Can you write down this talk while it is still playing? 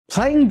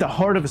Playing the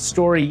heart of a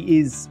story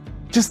is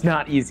just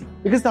not easy,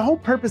 because the whole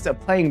purpose of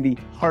playing the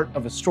heart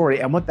of a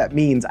story, and what that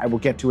means I will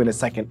get to in a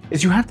second,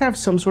 is you have to have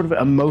some sort of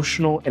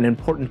emotional and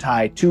important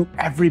tie to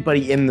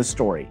everybody in the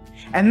story.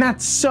 And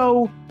that's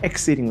so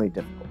exceedingly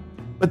difficult.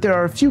 But there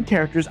are a few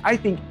characters I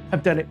think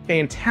have done it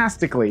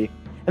fantastically.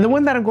 And the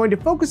one that I'm going to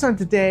focus on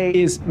today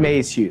is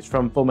Maze Hughes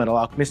from Fullmetal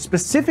Alchemist,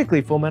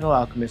 specifically Fullmetal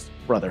Alchemist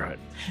Brotherhood.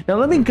 Now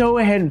let me go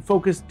ahead and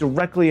focus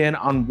directly in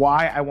on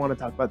why I want to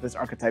talk about this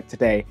archetype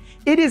today.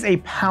 It is a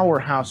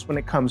powerhouse when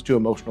it comes to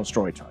emotional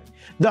storytelling.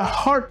 The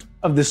heart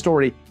of the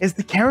story is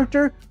the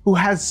character who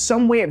has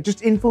some way of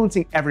just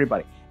influencing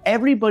everybody.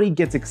 Everybody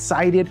gets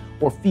excited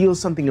or feels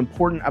something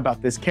important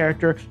about this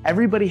character.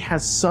 Everybody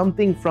has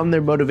something from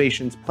their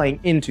motivations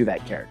playing into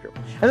that character.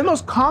 And the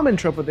most common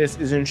trope of this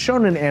is in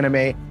shonen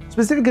anime,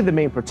 specifically the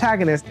main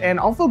protagonist, and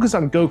I'll focus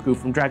on Goku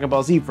from Dragon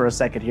Ball Z for a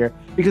second here,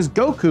 because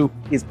Goku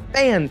is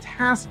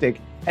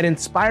fantastic at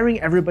inspiring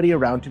everybody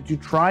around him to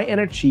try and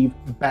achieve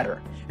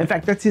better. In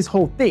fact, that's his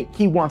whole thing.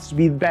 He wants to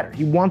be better.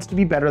 He wants to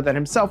be better than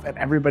himself and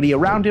everybody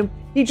around him.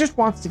 He just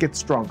wants to get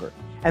stronger.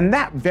 And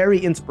that very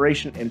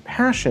inspiration and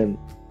passion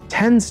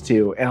tends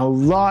to, and a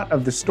lot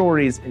of the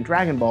stories in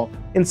Dragon Ball,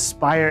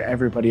 inspire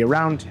everybody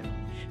around him.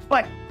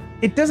 But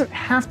it doesn't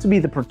have to be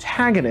the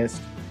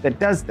protagonist that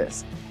does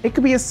this. It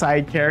could be a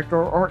side character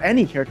or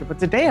any character, but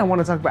today I want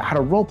to talk about how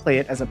to roleplay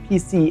it as a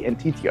PC and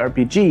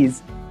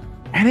TTRPGs,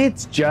 and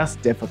it's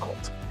just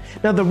difficult.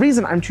 Now the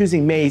reason I'm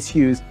choosing Maze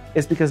Hughes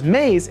is because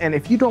Maze, and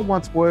if you don't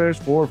want spoilers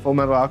for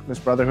Fullmetal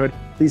Alchemist Brotherhood,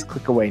 please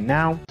click away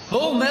now.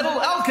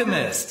 Fullmetal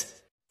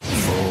Alchemist!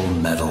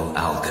 Fullmetal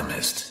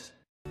Alchemist.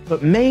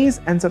 But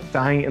Maze ends up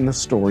dying in the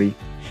story,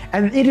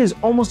 and it is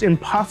almost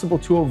impossible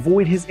to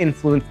avoid his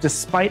influence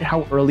despite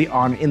how early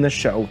on in the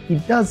show he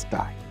does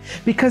die,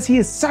 because he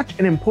is such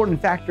an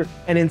important factor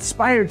and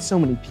inspired so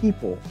many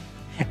people.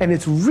 And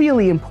it's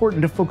really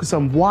important to focus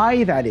on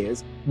why that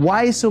is,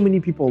 why so many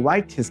people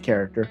liked his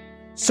character,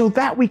 so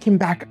that we can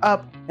back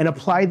up and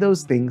apply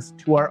those things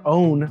to our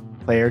own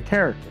player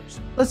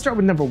characters. Let's start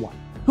with number one.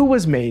 Who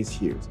was Maze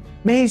Hughes?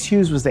 Maze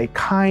Hughes was a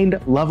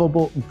kind,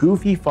 lovable,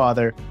 goofy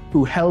father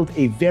who held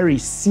a very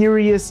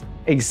serious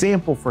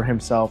example for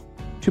himself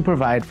to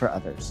provide for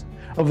others.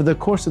 Over the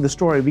course of the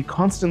story, we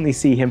constantly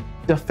see him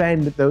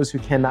defend those who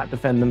cannot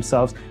defend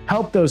themselves,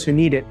 help those who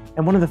need it,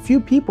 and one of the few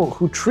people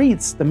who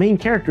treats the main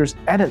characters,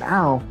 Ed and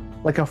Al,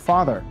 like a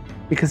father,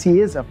 because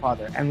he is a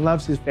father and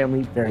loves his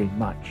family very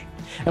much.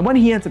 And when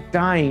he ends up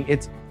dying,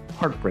 it's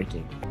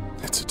heartbreaking.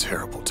 It's a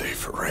terrible day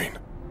for rain.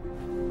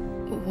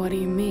 What do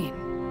you mean?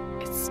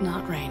 It's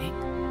not raining.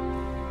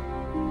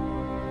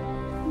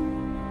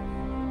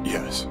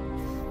 Yes,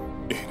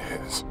 it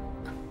is.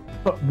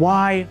 But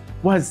why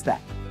was that?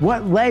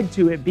 What led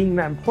to it being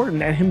that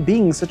important and him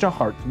being such a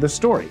heart to the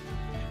story?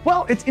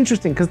 Well, it's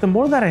interesting because the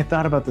more that I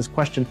thought about this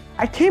question,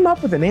 I came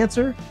up with an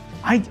answer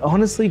I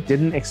honestly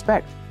didn't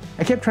expect.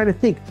 I kept trying to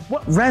think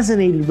what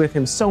resonated with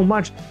him so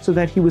much so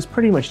that he was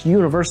pretty much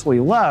universally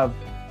loved,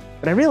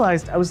 but I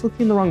realized I was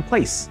looking in the wrong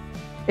place.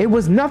 It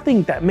was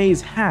nothing that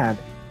Maze had.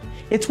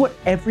 It's what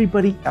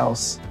everybody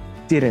else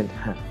didn't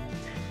have.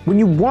 When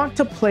you want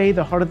to play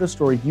the heart of the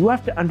story, you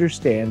have to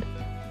understand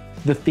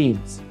the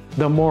themes,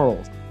 the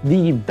morals,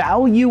 the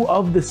value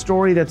of the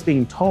story that's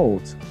being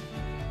told,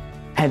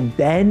 and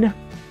then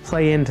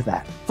play into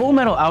that.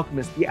 Fullmetal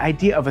Alchemist, the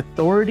idea of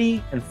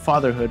authority and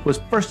fatherhood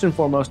was first and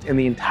foremost in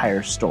the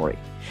entire story.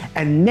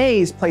 And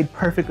Maze played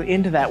perfectly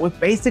into that with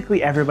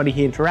basically everybody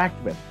he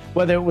interacted with,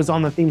 whether it was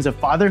on the themes of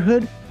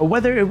fatherhood or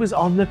whether it was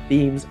on the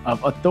themes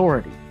of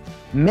authority.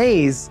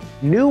 Maze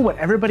knew what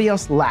everybody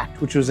else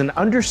lacked, which was an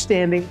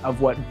understanding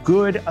of what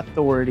good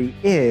authority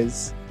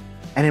is,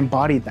 and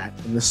embodied that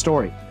in the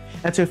story.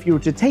 And so if you were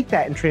to take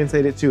that and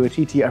translate it to a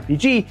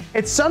TTRPG,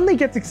 it suddenly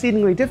gets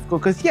exceedingly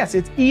difficult because yes,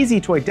 it's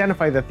easy to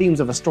identify the themes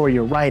of a story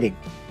you're writing,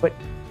 but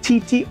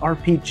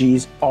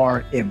TTRPGs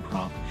are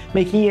improv,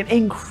 making it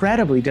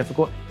incredibly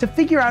difficult to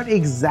figure out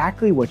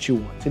exactly what you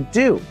want to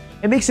do.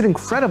 It makes it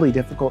incredibly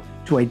difficult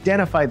to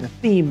identify the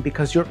theme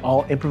because you're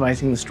all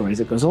improvising the story as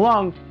it goes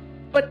along.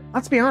 But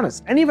let's be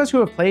honest, any of us who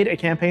have played a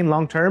campaign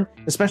long-term,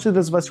 especially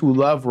those of us who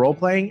love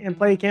role-playing and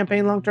play a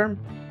campaign long-term,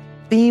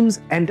 themes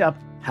end up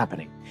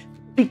happening.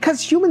 Because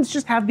humans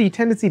just have the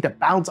tendency to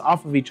bounce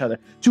off of each other,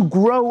 to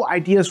grow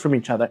ideas from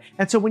each other.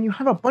 And so when you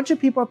have a bunch of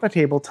people at the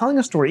table telling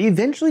a story,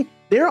 eventually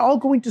they're all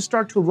going to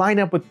start to line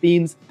up with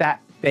themes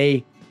that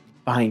they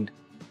find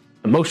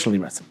emotionally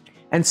resonant.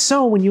 And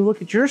so when you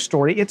look at your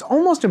story, it's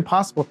almost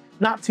impossible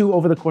not to,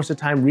 over the course of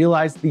time,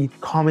 realize the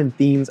common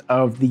themes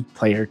of the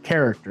player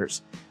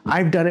characters.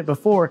 I've done it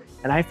before,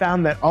 and I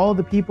found that all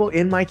the people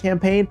in my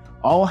campaign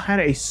all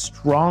had a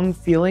strong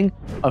feeling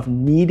of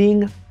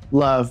needing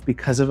love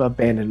because of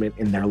abandonment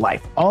in their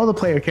life. All the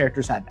player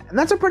characters had that, and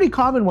that's a pretty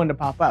common one to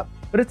pop up,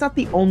 but it's not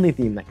the only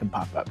theme that can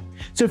pop up.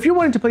 So if you're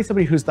wanting to play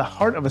somebody who's the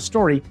heart of a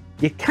story,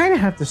 you kind of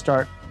have to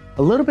start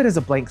a little bit as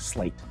a blank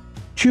slate.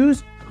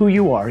 Choose who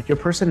you are, your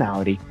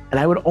personality, and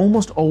I would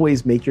almost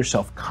always make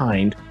yourself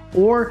kind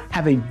or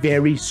have a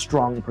very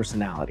strong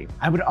personality.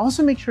 I would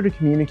also make sure to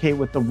communicate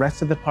with the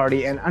rest of the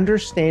party and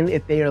understand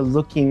if they are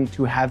looking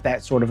to have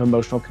that sort of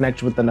emotional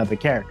connection with another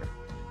character.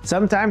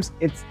 Sometimes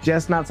it's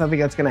just not something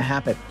that's going to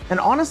happen.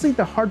 And honestly,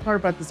 the hard part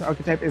about this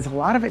archetype is a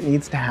lot of it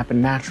needs to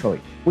happen naturally,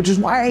 which is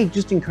why I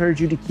just encourage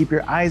you to keep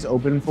your eyes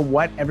open for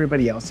what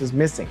everybody else is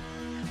missing.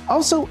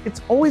 Also,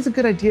 it's always a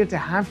good idea to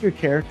have your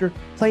character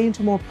play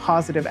into more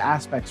positive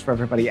aspects for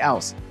everybody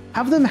else.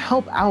 Have them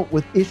help out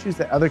with issues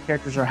that other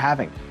characters are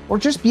having, or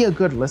just be a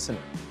good listener.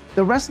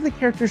 The rest of the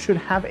characters should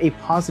have a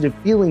positive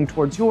feeling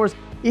towards yours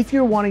if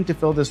you're wanting to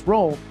fill this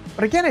role.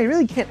 But again, I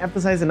really can't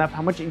emphasize enough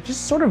how much it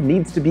just sort of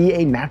needs to be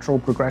a natural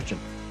progression.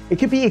 It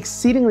could be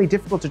exceedingly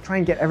difficult to try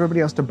and get everybody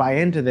else to buy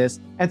into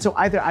this, and so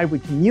either I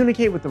would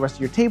communicate with the rest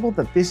of your table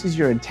that this is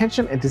your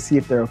intention and to see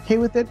if they're okay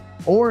with it,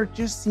 or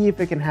just see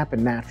if it can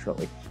happen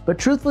naturally. But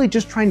truthfully,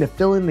 just trying to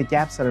fill in the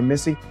gaps that are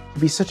missing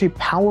can be such a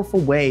powerful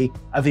way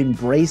of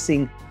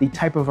embracing the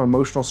type of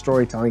emotional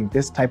storytelling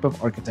this type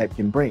of archetype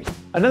can bring.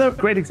 Another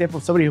great example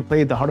of somebody who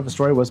played the heart of a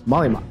story was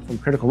Mollymock from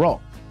Critical Role.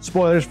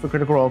 Spoilers for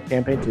Critical Role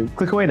Campaign 2,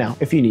 click away now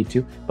if you need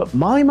to, but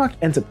Mollymock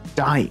ends up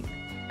dying,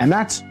 and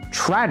that's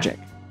tragic.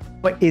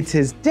 But it's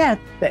his death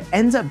that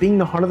ends up being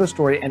the heart of the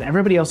story, and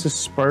everybody else is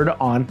spurred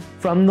on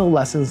from the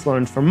lessons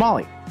learned from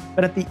Molly.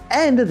 But at the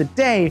end of the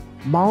day,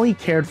 Molly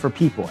cared for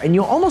people, and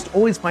you'll almost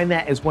always find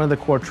that as one of the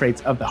core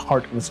traits of the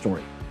heart of the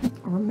story.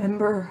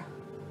 Remember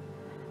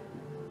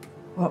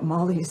what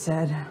Molly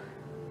said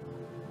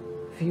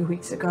a few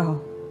weeks ago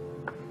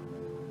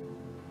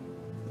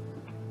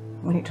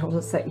when he told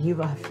us that he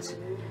left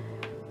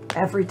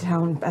every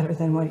town better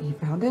than what he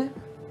found it?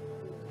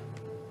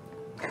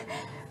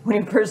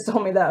 When he first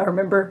told me that, I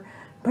remember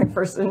my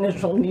first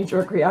initial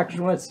knee-jerk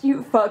reaction was,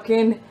 you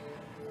fucking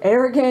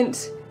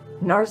arrogant,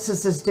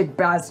 narcissistic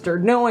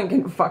bastard. No one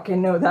can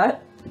fucking know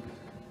that.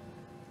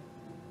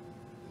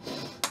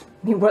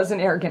 He was an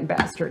arrogant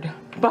bastard,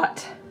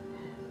 but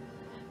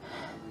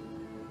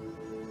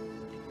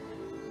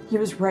he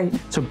was right.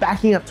 So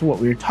backing up to what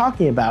we were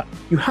talking about,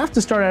 you have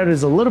to start out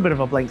as a little bit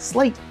of a blank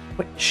slate,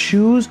 but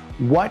choose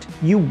what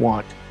you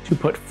want to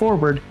put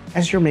forward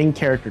as your main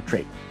character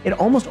trait. It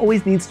almost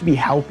always needs to be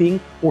helping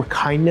or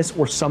kindness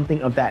or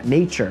something of that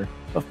nature,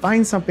 but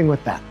find something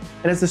with that.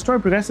 And as the story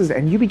progresses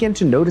and you begin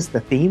to notice the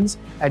themes,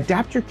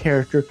 adapt your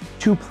character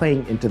to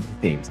playing into the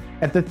themes.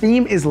 If the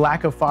theme is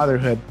lack of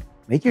fatherhood,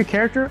 make your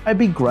character a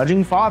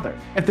begrudging father.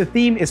 If the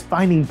theme is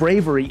finding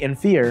bravery in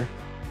fear,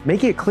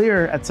 make it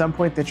clear at some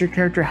point that your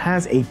character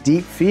has a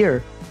deep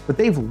fear, but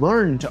they've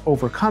learned to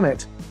overcome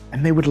it,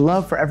 and they would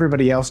love for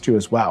everybody else to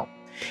as well.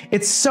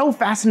 It's so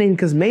fascinating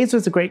because Maze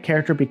was a great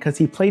character because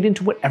he played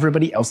into what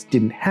everybody else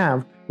didn't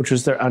have, which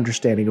was their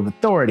understanding of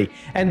authority.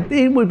 And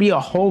it would be a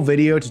whole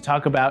video to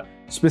talk about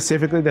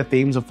specifically the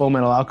themes of Full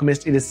Metal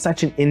Alchemist. It is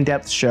such an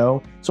in-depth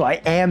show, so I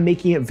am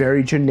making it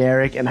very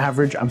generic and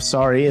average. I'm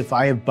sorry if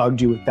I have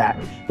bugged you with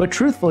that. But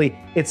truthfully,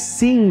 it's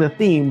seeing the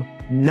theme,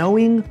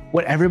 knowing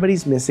what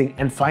everybody's missing,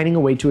 and finding a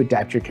way to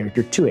adapt your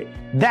character to it.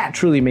 That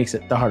truly makes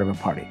it the heart of a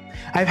party.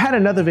 I've had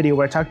another video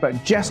where I talked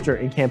about Jester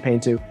in Campaign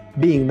 2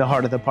 being the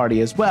heart of the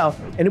party as well,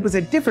 and it was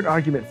a different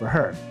argument for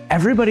her.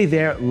 Everybody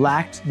there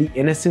lacked the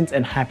innocence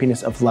and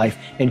happiness of life,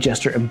 and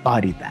Jester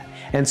embodied that.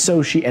 And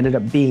so she ended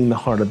up being the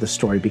heart of the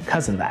story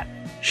because of that.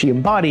 She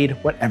embodied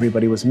what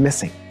everybody was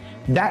missing.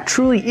 That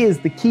truly is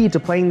the key to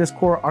playing this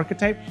core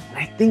archetype, and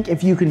I think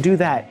if you can do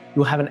that,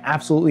 you'll have an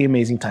absolutely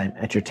amazing time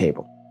at your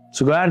table.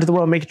 So go out into the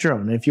world and make it your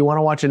own. And if you want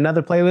to watch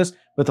another playlist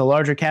with a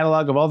larger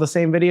catalog of all the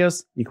same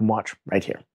videos, you can watch right here.